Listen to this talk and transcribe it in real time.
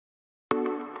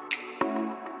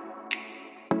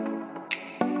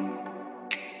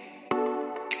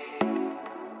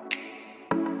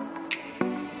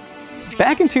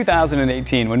Back in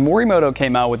 2018, when Morimoto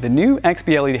came out with the new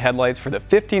XB LED headlights for the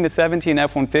 15 to 17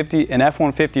 F150 and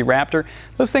F150 Raptor,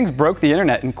 those things broke the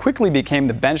internet and quickly became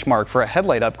the benchmark for a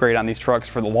headlight upgrade on these trucks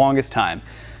for the longest time.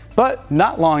 But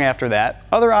not long after that,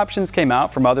 other options came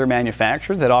out from other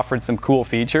manufacturers that offered some cool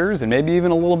features and maybe even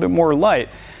a little bit more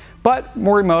light. But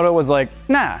Morimoto was like,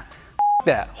 nah,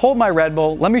 that, hold my Red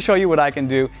Bull, let me show you what I can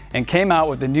do, and came out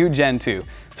with the new Gen 2.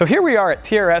 So here we are at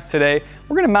TRS today.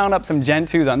 We're going to mount up some Gen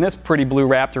 2s on this pretty blue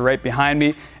Raptor right behind me,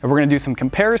 and we're going to do some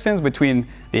comparisons between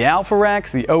the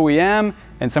Alpharex, the OEM,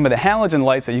 and some of the halogen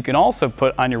lights that you can also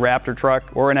put on your Raptor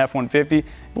truck or an F150.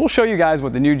 We'll show you guys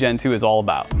what the new Gen 2 is all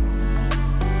about.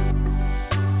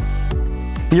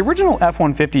 The original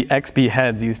F150 XB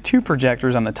heads used two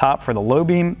projectors on the top for the low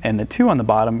beam and the two on the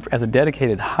bottom as a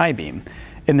dedicated high beam.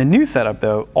 In the new setup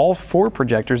though, all four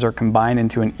projectors are combined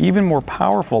into an even more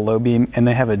powerful low beam, and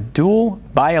they have a dual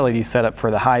bi-LED setup for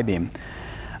the high beam.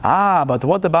 Ah, but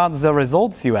what about the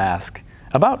results, you ask?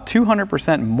 About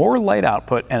 200% more light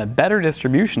output and a better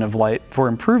distribution of light for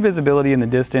improved visibility in the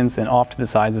distance and off to the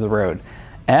sides of the road.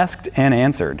 Asked and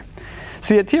answered.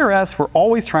 See, at TRS, we're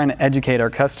always trying to educate our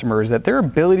customers that their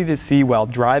ability to see while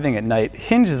driving at night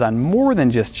hinges on more than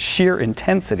just sheer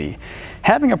intensity.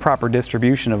 Having a proper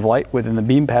distribution of light within the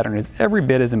beam pattern is every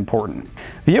bit as important.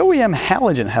 The OEM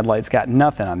halogen headlights got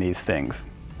nothing on these things.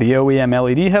 The OEM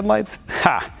LED headlights?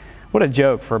 Ha! What a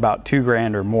joke for about $2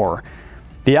 grand or more.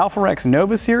 The Alpharex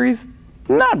Nova series?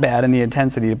 Not bad in the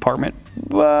intensity department,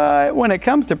 but when it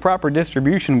comes to proper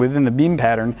distribution within the beam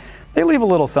pattern, they leave a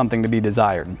little something to be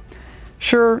desired.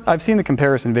 Sure, I've seen the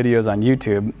comparison videos on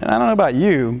YouTube, and I don't know about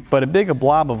you, but a big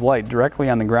blob of light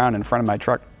directly on the ground in front of my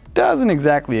truck doesn't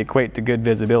exactly equate to good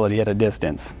visibility at a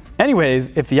distance. Anyways,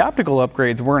 if the optical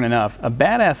upgrades weren't enough, a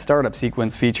badass startup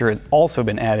sequence feature has also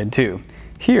been added too.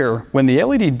 Here, when the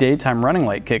LED daytime running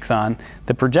light kicks on,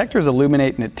 the projectors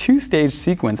illuminate in a two-stage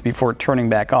sequence before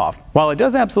turning back off. While it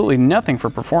does absolutely nothing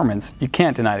for performance, you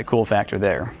can't deny the cool factor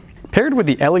there. Paired with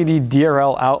the LED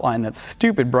DRL outline that's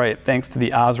stupid bright thanks to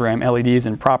the Osram LEDs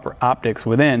and proper optics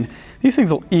within, these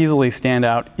things will easily stand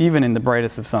out even in the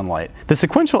brightest of sunlight. The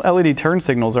sequential LED turn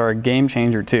signals are a game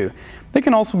changer too. They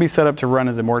can also be set up to run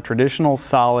as a more traditional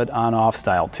solid on-off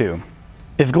style too.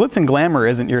 If glitz and glamour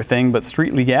isn't your thing but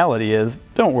street legality is,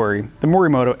 don't worry, the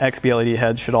Morimoto XB LED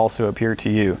head should also appear to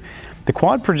you. The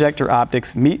quad projector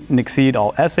optics meet and exceed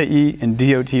all SAE and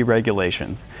DOT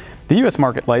regulations. The US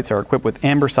market lights are equipped with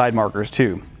amber side markers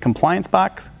too. Compliance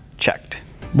box? Checked.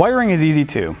 Wiring is easy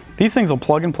too. These things will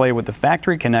plug and play with the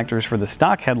factory connectors for the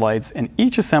stock headlights, and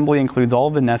each assembly includes all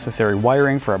of the necessary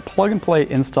wiring for a plug and play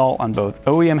install on both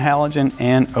OEM halogen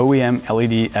and OEM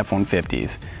LED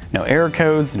F150s. No error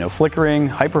codes, no flickering,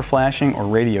 hyper flashing, or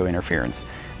radio interference.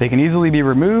 They can easily be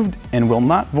removed and will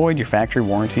not void your factory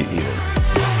warranty either.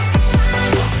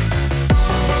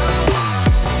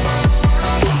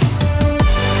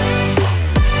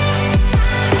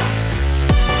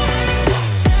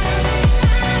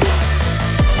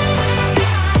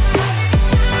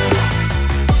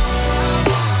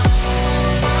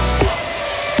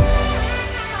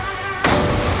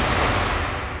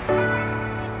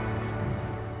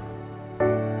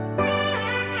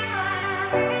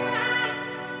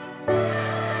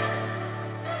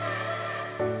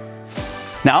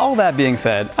 Now, all that being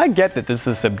said, I get that this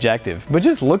is subjective, but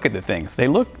just look at the things. They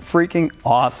look freaking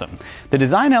awesome. The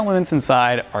design elements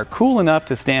inside are cool enough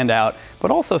to stand out, but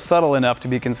also subtle enough to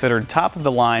be considered top of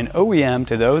the line OEM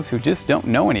to those who just don't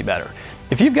know any better.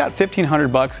 If you've got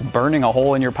 $1,500 burning a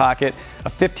hole in your pocket, a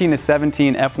 15 to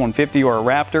 17 F150 or a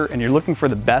Raptor, and you're looking for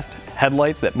the best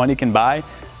headlights that money can buy,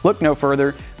 look no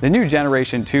further. The new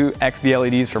Generation 2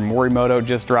 XB LEDs from Morimoto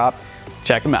just dropped.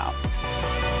 Check them out.